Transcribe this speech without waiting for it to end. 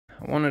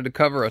I wanted to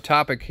cover a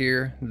topic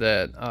here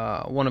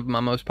that one of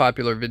my most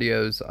popular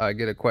videos, I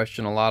get a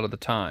question a lot of the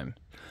time.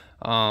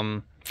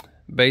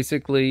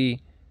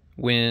 Basically,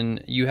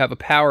 when you have a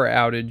power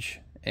outage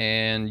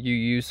and you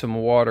use some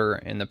water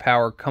and the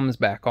power comes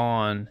back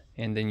on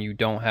and then you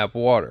don't have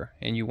water,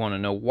 and you want to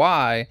know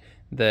why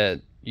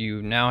that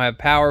you now have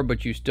power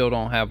but you still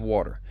don't have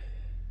water.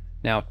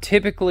 Now,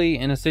 typically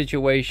in a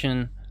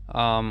situation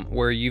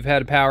where you've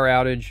had a power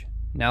outage,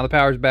 now the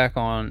power's back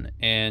on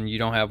and you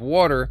don't have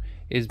water,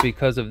 is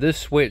because of this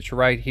switch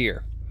right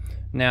here.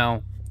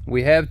 Now,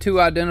 we have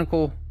two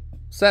identical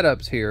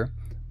setups here,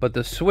 but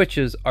the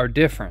switches are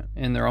different,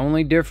 and they're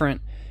only different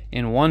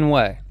in one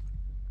way.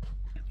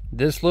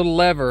 This little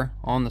lever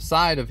on the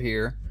side of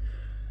here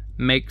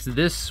makes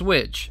this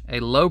switch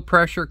a low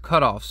pressure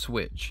cutoff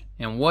switch.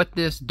 And what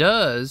this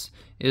does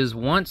is,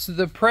 once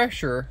the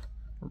pressure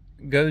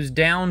goes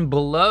down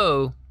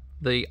below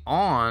the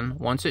on,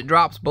 once it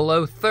drops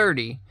below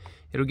 30,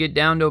 it'll get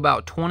down to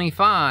about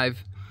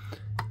 25.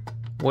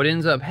 What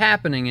ends up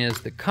happening is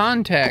the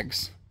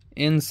contacts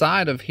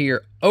inside of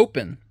here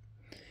open.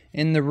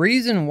 And the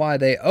reason why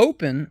they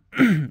open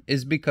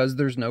is because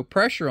there's no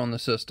pressure on the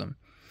system.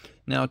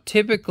 Now,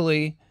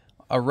 typically,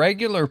 a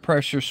regular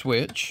pressure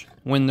switch,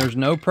 when there's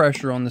no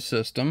pressure on the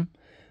system,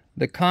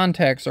 the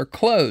contacts are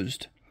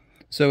closed.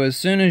 So as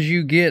soon as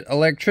you get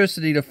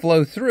electricity to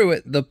flow through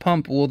it, the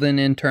pump will then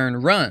in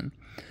turn run.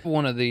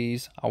 One of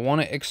these, I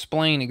want to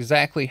explain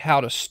exactly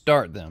how to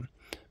start them,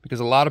 because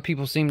a lot of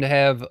people seem to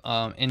have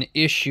an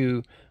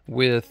issue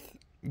with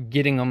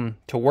getting them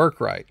to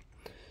work right.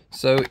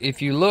 So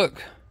if you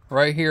look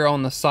right here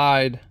on the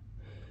side,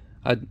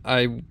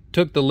 I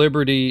took the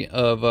liberty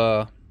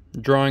of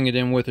drawing it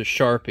in with a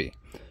Sharpie.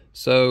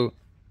 So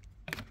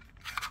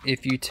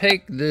if you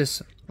take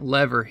this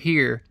lever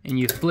here and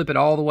you flip it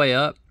all the way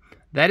up,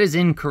 that is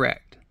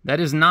incorrect. That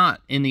is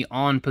not in the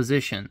on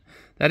position.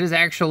 That is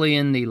actually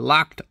in the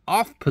locked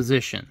off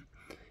position.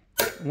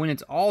 When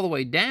it's all the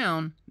way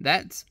down,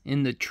 that's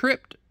in the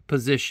tripped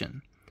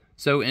position.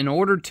 So in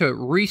order to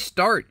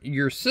restart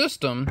your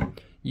system,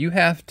 you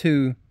have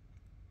to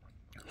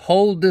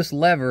hold this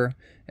lever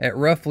at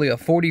roughly a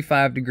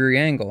 45-degree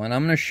angle. And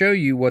I'm going to show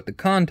you what the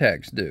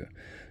contacts do.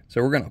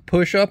 So we're going to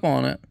push up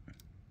on it.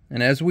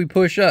 And as we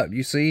push up,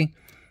 you see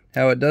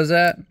how it does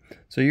that?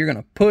 So you're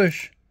going to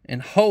push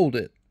and hold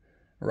it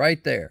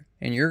right there.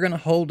 And you're going to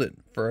hold it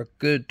for a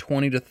good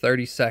 20 to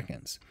 30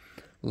 seconds.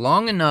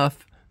 Long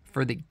enough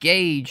for the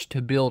gauge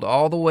to build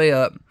all the way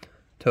up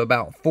to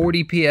about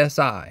 40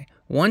 psi.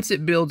 Once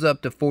it builds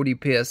up to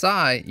 40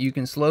 psi, you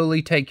can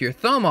slowly take your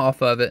thumb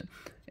off of it,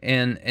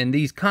 and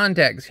these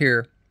contacts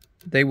here,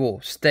 they will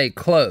stay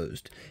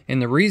closed.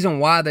 And the reason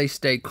why they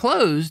stay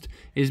closed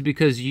is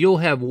because you'll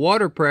have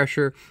water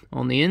pressure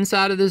on the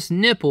inside of this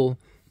nipple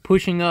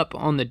pushing up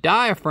on the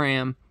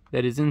diaphragm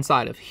that is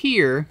inside of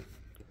here,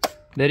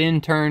 that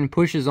in turn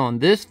pushes on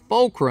this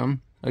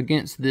fulcrum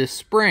against this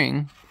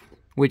spring,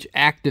 which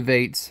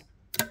activates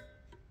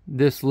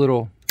this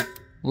little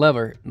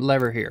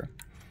lever here,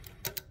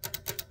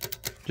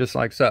 just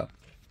like so.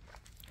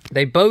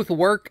 They both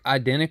work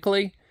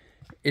identically.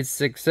 It's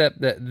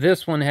except that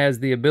this one has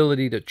the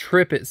ability to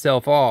trip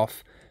itself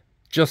off,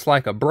 just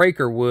like a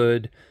breaker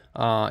would,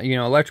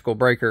 electrical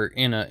breaker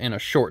in a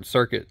short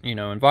circuit,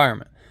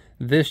 environment.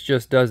 This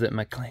just does it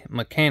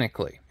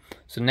mechanically.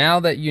 So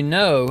now that you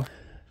know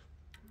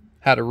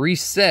how to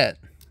reset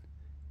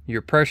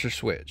your pressure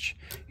switch,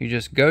 you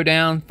just go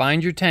down,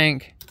 find your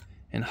tank,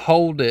 and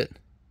hold it.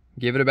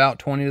 Give it about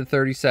 20 to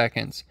 30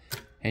 seconds,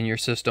 and your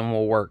system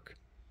will work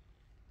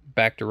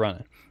back to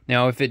running.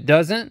 Now, if it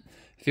doesn't,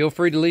 feel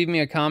free to leave me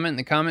a comment in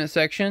the comment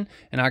section,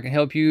 and I can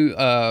help you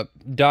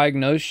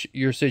diagnose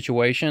your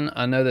situation.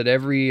 I know that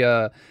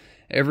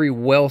every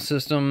well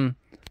system,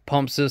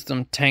 pump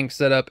system, tank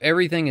setup,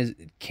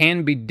 everything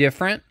can be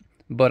different,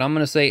 but I'm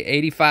going to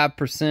say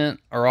 85%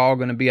 are all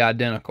going to be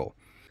identical.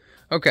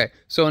 Okay,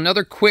 so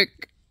another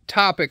quick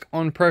topic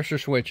on pressure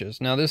switches.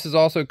 Now, this is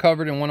also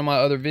covered in one of my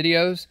other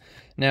videos.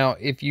 Now,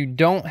 if you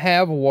don't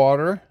have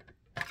water,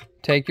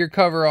 take your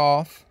cover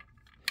off.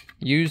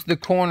 Use the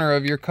corner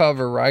of your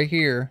cover right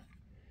here.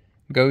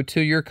 Go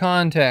to your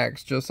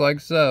contacts, just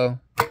like so,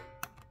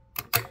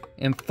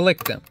 and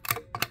flick them.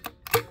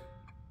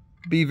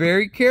 Be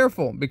very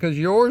careful, because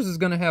yours is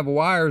going to have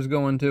wires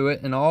going to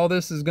it, and all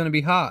this is going to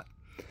be hot.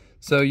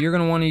 So you're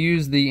going to want to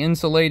use the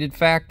insulated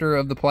factor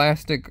of the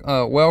plastic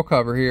well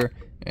cover here,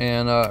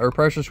 and or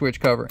pressure switch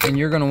cover, and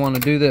you're going to want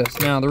to do this.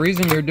 Now, the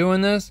reason you're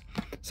doing this,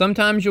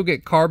 sometimes you'll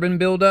get carbon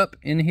buildup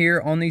in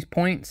here on these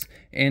points,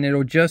 and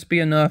it'll just be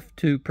enough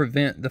to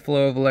prevent the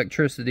flow of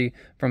electricity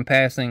from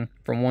passing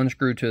from one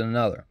screw to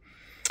another.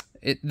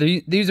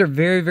 These are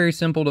very, very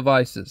simple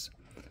devices.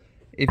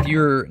 If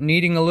you're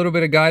needing a little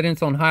bit of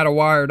guidance on how to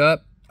wire it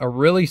up, a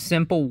really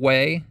simple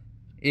way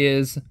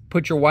is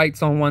put your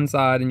whites on one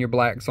side and your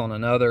blacks on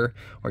another,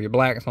 or your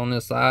blacks on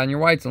this side and your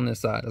whites on this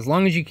side. As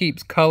long as you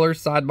keep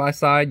colors side by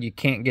side, you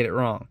can't get it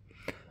wrong.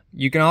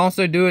 You can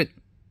also do it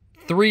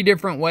 3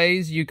 different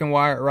ways you can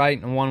wire it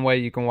right and 1 way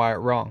you can wire it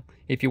wrong.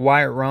 If you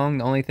wire it wrong,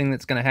 the only thing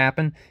that's going to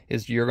happen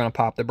is you're going to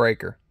pop the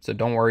breaker. So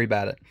don't worry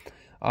about it.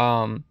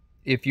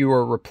 If you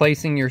are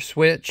replacing your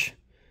switch,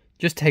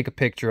 just take a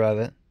picture of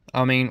it.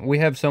 I mean, we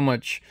have so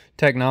much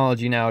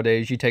technology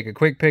nowadays. You take a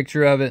quick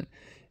picture of it.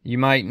 You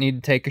might need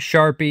to take a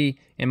Sharpie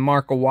and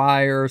mark a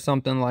wire or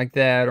something like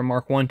that, or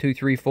mark 1, 2,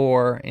 3,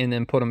 4, and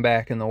then put them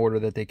back in the order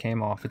that they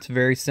came off. It's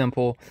very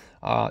simple.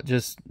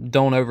 Just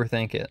don't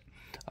overthink it.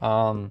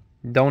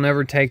 Don't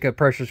ever take a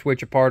pressure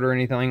switch apart or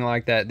anything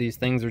like that. These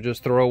things are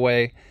just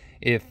throwaway.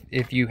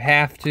 If you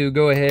have to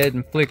go ahead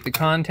and flick the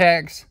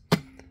contacts,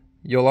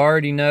 you'll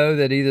already know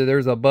that either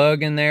there's a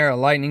bug in there, a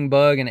lightning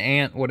bug, an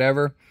ant,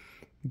 whatever.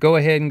 Go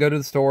ahead and go to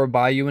the store,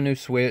 buy you a new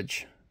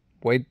switch,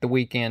 wait the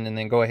weekend, and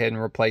then go ahead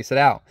and replace it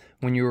out.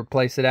 When you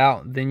replace it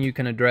out, then you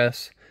can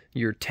address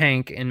your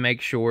tank and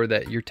make sure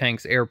that your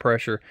tank's air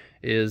pressure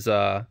is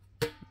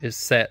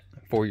set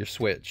for your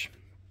switch.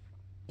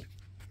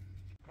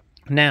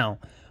 Now,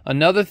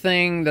 another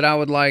thing that I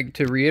would like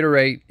to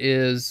reiterate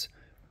is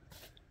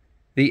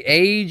the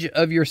age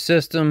of your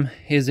system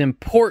is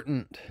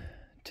important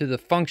to the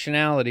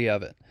functionality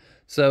of it.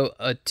 So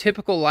a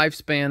typical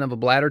lifespan of a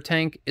bladder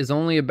tank is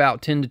only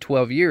about 10 to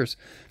 12 years.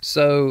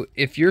 So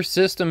if your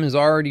system is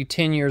already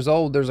 10 years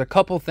old, there's a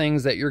couple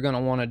things that you're going to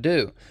want to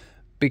do.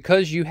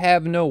 Because you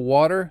have no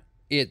water,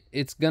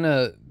 it's going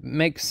to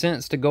make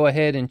sense to go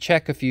ahead and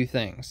check a few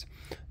things.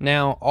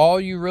 Now, all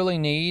you really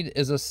need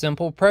is a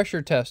simple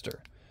pressure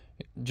tester,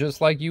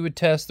 just like you would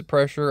test the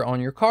pressure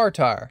on your car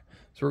tire.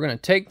 So we're going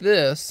to take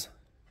this,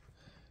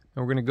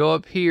 and we're going to go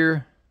up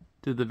here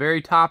to the very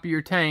top of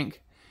your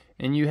tank,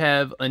 and you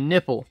have a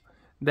nipple.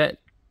 That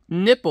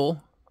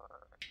nipple,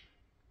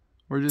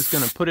 we're just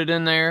going to put it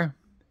in there,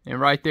 and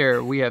right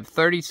there we have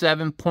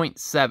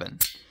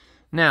 37.7.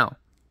 Now,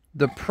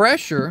 the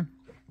pressure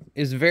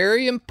is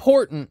very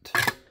important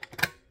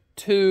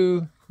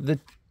to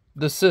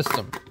the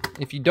system.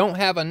 If you don't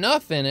have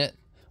enough in it,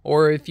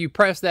 or if you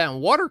press that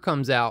and water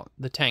comes out,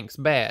 the tank's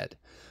bad.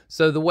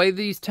 So the way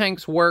these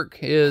tanks work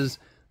is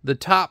the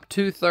top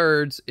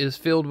 2/3 is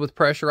filled with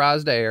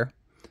pressurized air,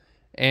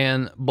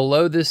 and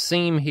below this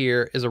seam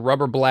here is a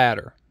rubber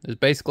bladder. There's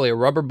basically a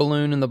rubber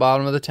balloon in the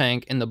bottom of the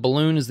tank, and the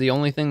balloon is the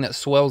only thing that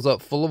swells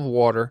up full of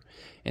water,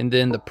 and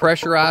then the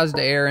pressurized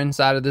air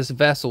inside of this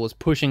vessel is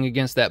pushing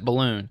against that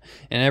balloon.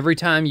 And every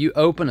time you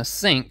open a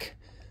sink,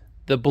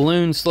 the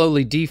balloon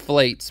slowly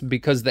deflates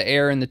because the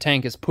air in the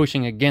tank is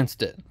pushing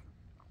against it.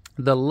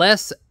 The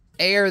less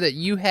air that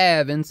you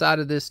have inside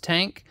of this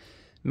tank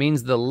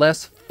means the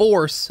less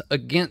force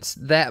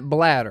against that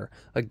bladder,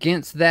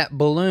 against that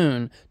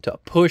balloon to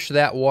push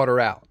that water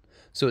out.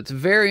 So it's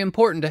very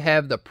important to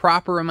have the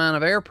proper amount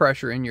of air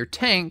pressure in your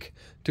tank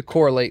to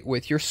correlate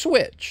with your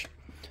switch.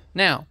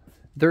 Now,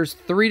 there's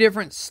 3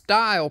 different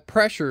style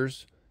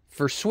pressures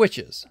for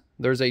switches.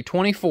 There's a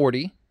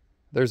 20-40,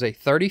 there's a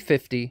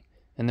 30-50,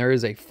 and there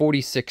is a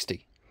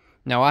 40-60.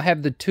 Now, I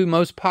have the 2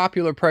 most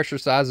popular pressure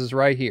sizes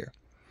right here.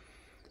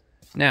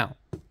 Now,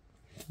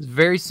 it's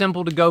very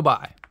simple to go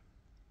by.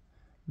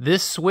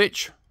 This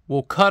switch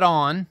will cut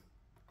on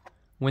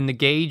when the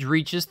gauge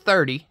reaches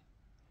 30,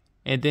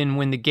 and then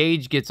when the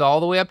gauge gets all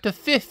the way up to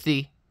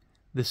 50,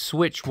 the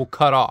switch will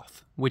cut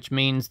off, which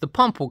means the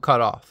pump will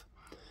cut off.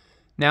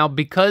 Now,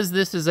 because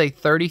this is a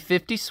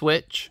 30-50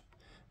 switch,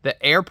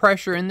 the air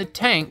pressure in the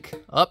tank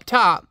up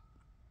top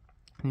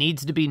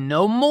needs to be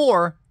no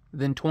more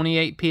than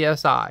 28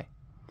 psi.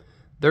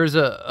 There's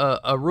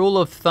a rule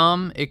of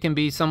thumb. It can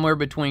be somewhere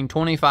between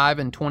 25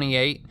 and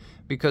 28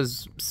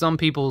 because some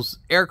people's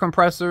air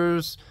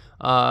compressors,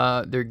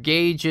 their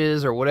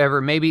gauges or whatever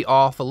may be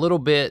off a little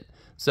bit.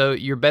 So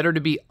you're better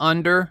to be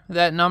under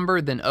that number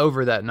than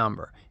over that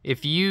number.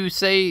 If you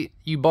say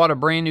you bought a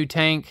brand new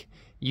tank,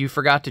 you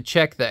forgot to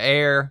check the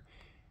air,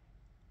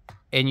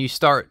 and you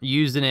start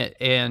using it,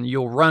 and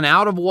you'll run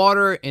out of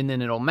water, and then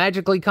it'll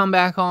magically come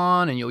back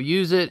on, and you'll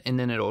use it, and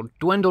then it'll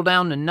dwindle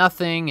down to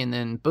nothing, and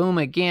then boom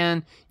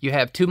again. You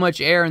have too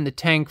much air in the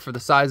tank for the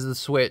size of the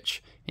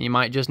switch, and you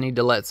might just need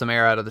to let some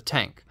air out of the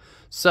tank.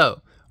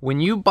 So when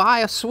you buy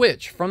a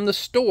switch from the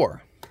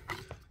store,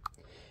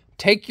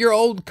 take your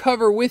old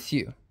cover with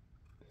you.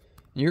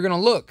 You're going to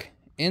look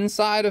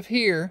inside of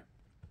here,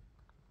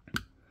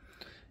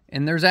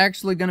 and there's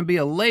actually going to be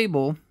a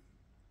label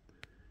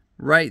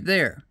right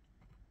there.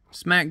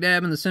 Smack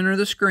dab in the center of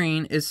the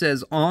screen, it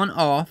says on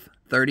off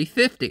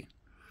 30-50.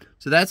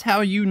 So that's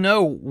how you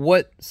know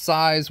what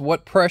size,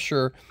 what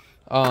pressure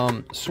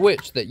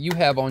switch that you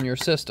have on your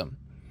system.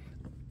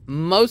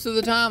 Most of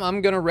the time,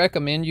 I'm going to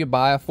recommend you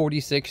buy a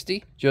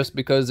 40-60 just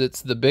because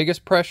it's the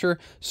biggest pressure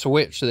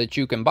switch that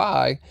you can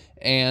buy.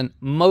 And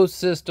most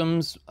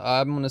systems,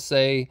 I'm going to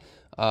say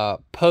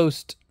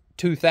post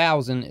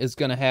 2000 is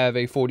going to have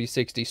a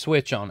 40-60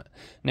 switch on it.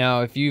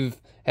 Now, if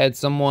you've had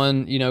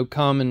someone, you know,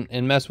 come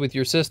and mess with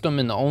your system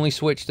and the only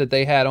switch that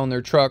they had on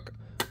their truck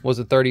was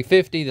a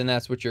 30-50, then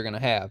that's what you're going to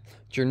have.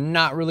 But you're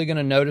not really going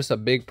to notice a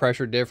big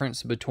pressure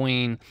difference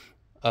between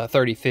a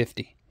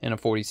 30-50 and a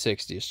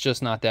 40-60. It's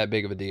just not that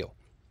big of a deal.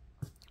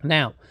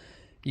 Now,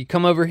 you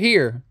come over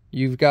here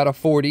you've got a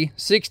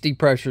 40-60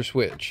 pressure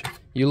switch.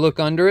 You look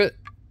under it,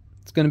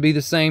 it's going to be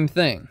the same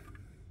thing.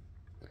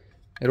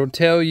 It'll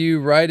tell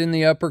you right in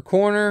the upper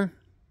corner,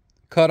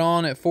 cut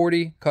on at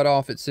 40, cut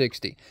off at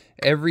 60.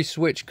 Every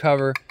switch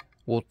cover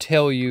will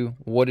tell you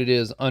what it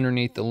is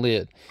underneath the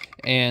lid.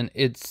 And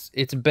it's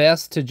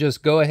best to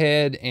just go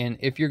ahead, and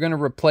if you're going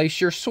to replace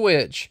your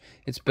switch,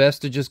 it's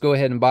best to just go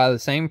ahead and buy the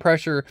same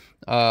pressure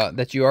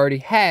that you already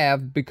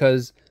have,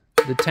 because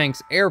the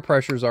tank's air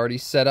pressure is already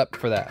set up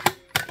for that.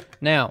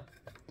 Now,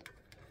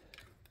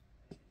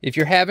 if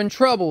you're having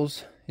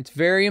troubles, it's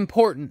very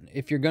important,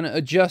 if you're going to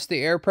adjust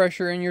the air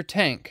pressure in your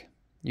tank,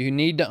 you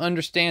need to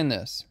understand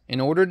this. In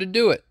order to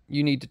do it,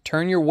 you need to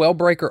turn your well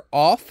breaker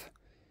off,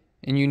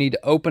 and you need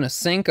to open a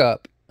sink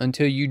up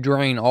until you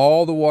drain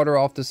all the water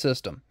off the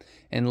system.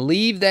 And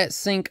leave that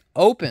sink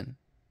open.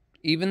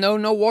 Even though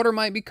no water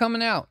might be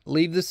coming out,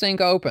 leave the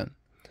sink open.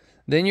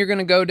 Then you're going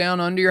to go down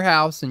under your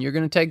house, and you're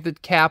going to take the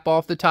cap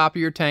off the top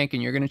of your tank,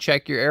 and you're going to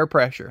check your air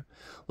pressure.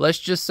 Let's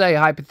just say,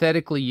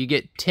 hypothetically, you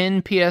get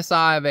 10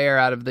 psi of air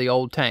out of the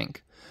old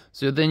tank.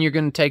 So then you're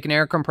going to take an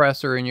air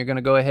compressor, and you're going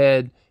to go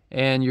ahead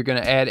and you're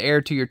going to add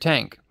air to your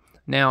tank.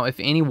 Now, if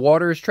any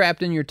water is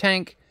trapped in your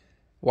tank,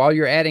 while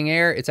you're adding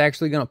air, it's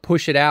actually going to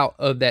push it out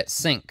of that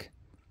sink.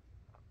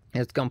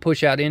 It's going to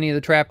push out any of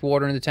the trapped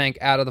water in the tank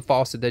out of the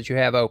faucet that you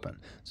have open.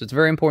 So it's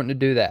very important to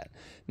do that.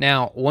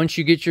 Now, once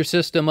you get your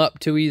system up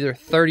to either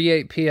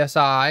 38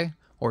 psi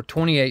or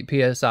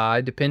 28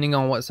 psi, depending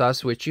on what size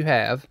switch you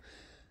have,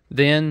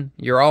 then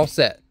you're all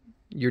set.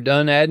 You're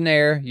done adding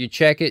air. You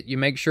check it. You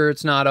make sure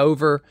it's not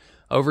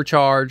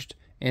overcharged,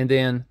 and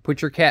then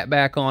put your cap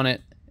back on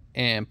it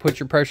and put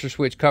your pressure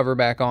switch cover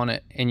back on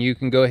it, and you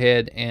can go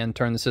ahead and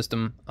turn the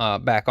system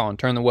back on.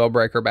 Turn the well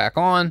breaker back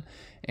on,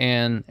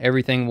 and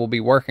everything will be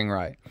working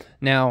right.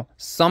 Now,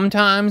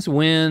 sometimes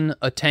when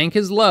a tank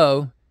is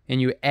low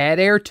and you add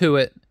air to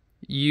it,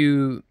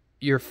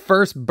 your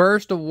first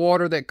burst of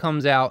water that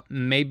comes out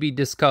may be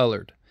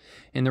discolored.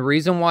 And the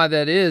reason why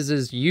that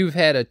is you've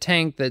had a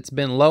tank that's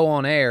been low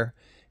on air,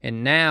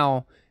 and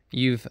now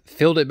you've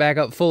filled it back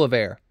up full of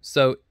air.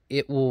 So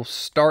it will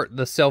start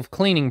the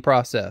self-cleaning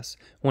process.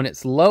 When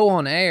it's low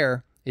on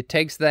air, it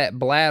takes that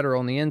bladder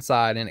on the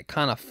inside and it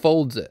kind of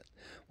folds it.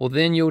 Well,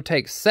 then you'll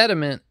take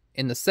sediment,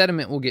 and the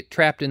sediment will get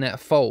trapped in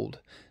that fold.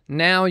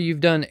 Now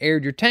you've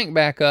aired your tank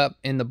back up,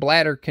 and the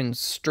bladder can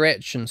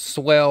stretch and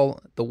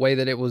swell the way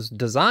that it was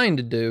designed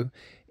to do.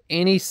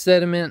 Any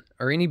sediment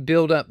or any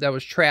buildup that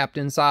was trapped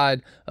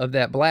inside of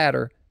that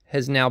bladder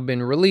has now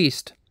been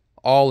released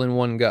all in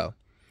one go.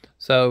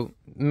 So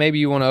maybe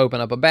you want to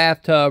open up a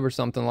bathtub or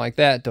something like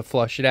that to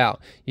flush it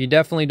out. You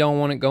definitely don't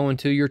want it going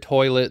to your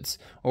toilets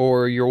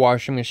or your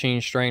washing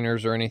machine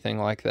strainers or anything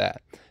like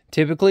that.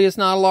 Typically, it's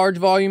not a large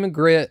volume of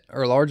grit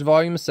or a large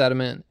volume of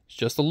sediment. It's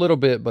just a little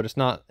bit, but it's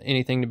not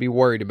anything to be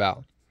worried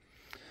about.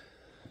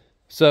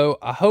 So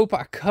I hope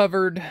I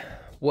covered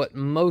what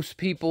most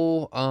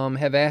people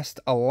have asked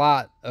a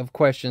lot of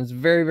questions.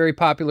 Very, very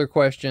popular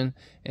question,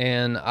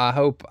 and I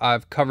hope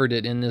I've covered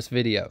it in this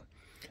video.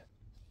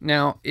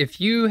 Now,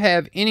 if you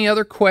have any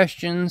other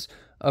questions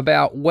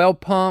about well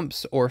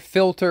pumps or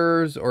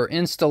filters or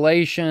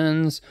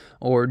installations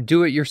or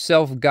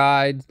do-it-yourself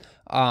guide,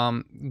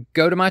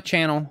 go to my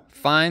channel,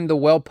 find the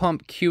well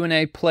pump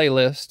Q&A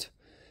playlist,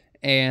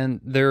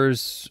 and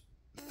there's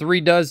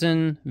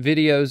 36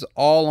 videos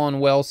all on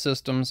well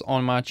systems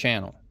on my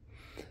channel.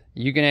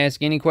 You can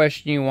ask any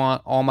question you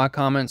want. All my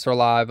comments are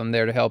live. I'm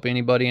there to help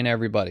anybody and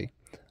everybody.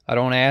 I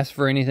don't ask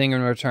for anything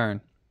in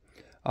return.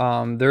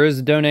 There is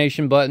a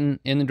donation button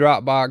in the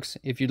drop box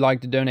if you'd like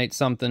to donate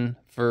something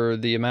for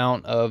the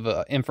amount of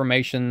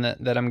information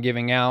that I'm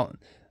giving out.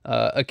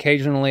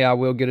 Occasionally I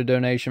will get a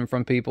donation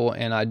from people,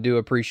 and I do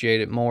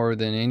appreciate it more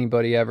than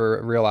anybody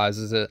ever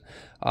realizes it.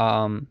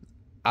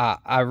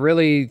 I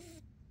really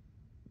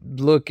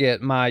look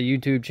at my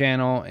YouTube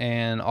channel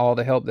and all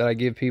the help that I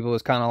give people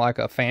as kind of like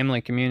a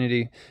family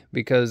community,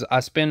 because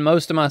I spend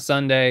most of my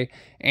Sunday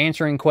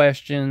answering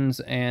questions,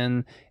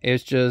 and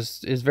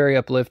it's very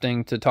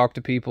uplifting to talk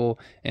to people.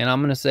 And I'm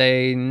going to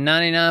say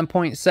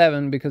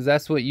 99.7, because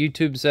that's what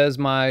YouTube says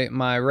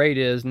my rate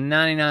is,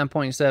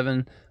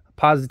 99.7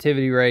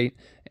 positivity rate,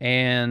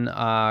 and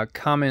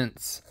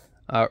comments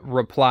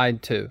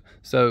replied to.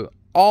 So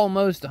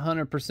almost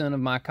 100%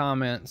 of my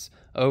comments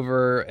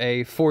over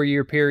a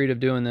 4-year period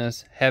of doing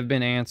this have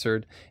been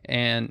answered,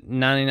 and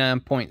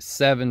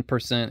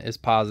 99.7% is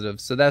positive.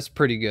 So that's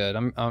pretty good.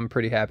 I'm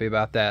pretty happy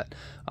about that.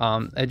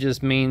 It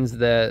just means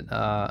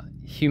that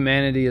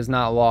humanity is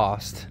not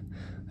lost.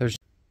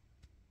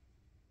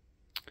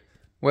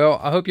 Well,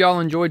 I hope y'all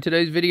enjoyed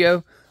today's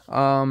video.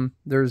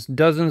 There's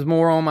dozens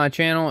more on my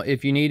channel.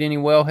 If you need any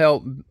well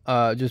help,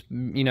 just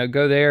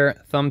go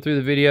there, thumb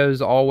through the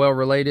videos, all well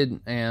related,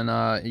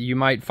 and you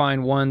might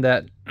find one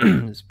that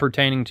is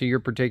pertaining to your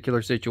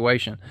particular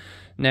situation.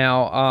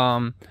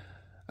 Now,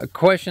 a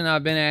question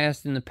I've been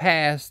asked in the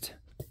past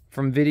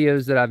from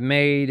videos that I've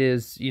made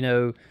is,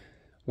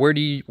 where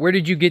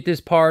did you get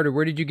this part, or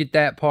where did you get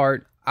that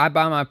part? I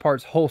buy my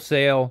parts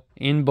wholesale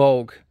in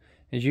bulk,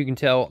 as you can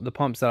tell, the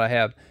pumps that I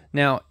have.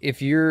 Now,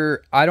 if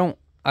you're, I don't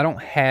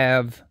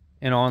have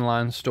an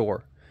online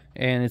store,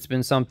 and it's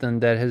been something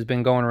that has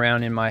been going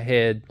around in my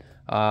head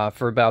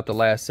for about the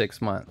last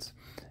 6 months.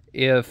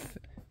 If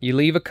you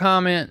leave a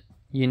comment,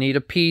 you need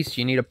a piece,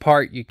 you need a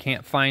part, you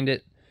can't find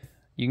it,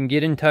 you can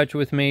get in touch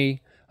with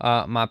me.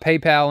 My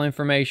PayPal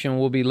information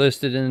will be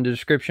listed in the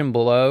description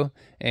below,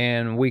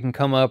 and we can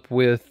come up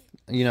with,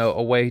 you know,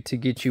 a way to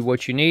get you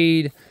what you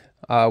need.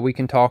 We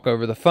can talk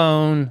over the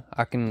phone.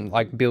 I can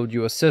like build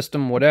you a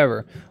system,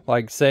 whatever.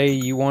 Like say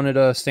you wanted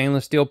a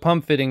stainless steel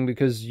pump fitting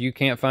because you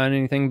can't find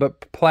anything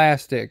but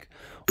plastic,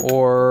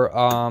 or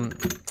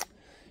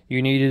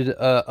you needed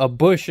a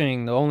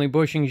bushing. The only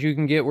bushings you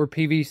can get were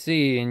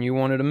PVC, and you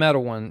wanted a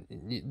metal one.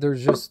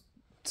 There's just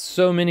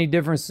so many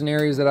different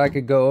scenarios that I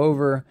could go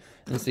over.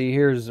 And see,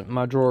 here's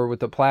my drawer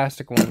with the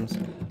plastic ones.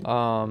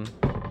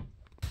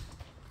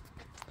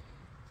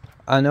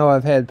 I know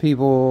I've had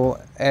people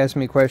ask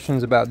me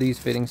questions about these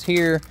fittings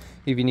here.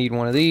 If you need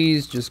one of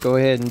these, just go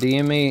ahead and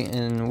DM me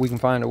and we can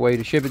find a way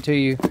to ship it to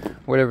you,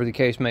 whatever the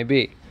case may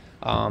be.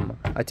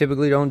 I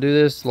typically don't do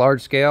this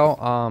large scale.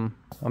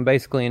 I'm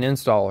basically an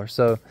installer.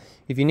 So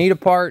if you need a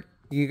part,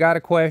 you got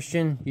a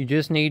question, you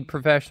just need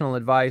professional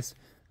advice,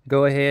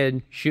 go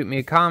ahead, shoot me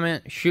a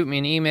comment, shoot me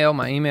an email.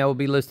 My email will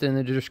be listed in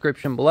the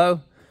description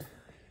below.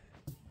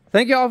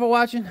 Thank you all for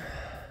watching.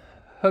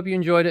 Hope you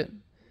enjoyed it.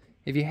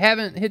 If you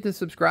haven't hit the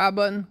subscribe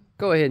button,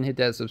 go ahead and hit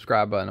that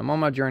subscribe button. I'm on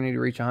my journey to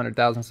reach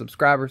 100,000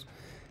 subscribers,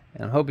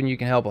 and I'm hoping you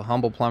can help a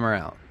humble plumber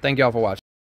out. Thank you all for watching.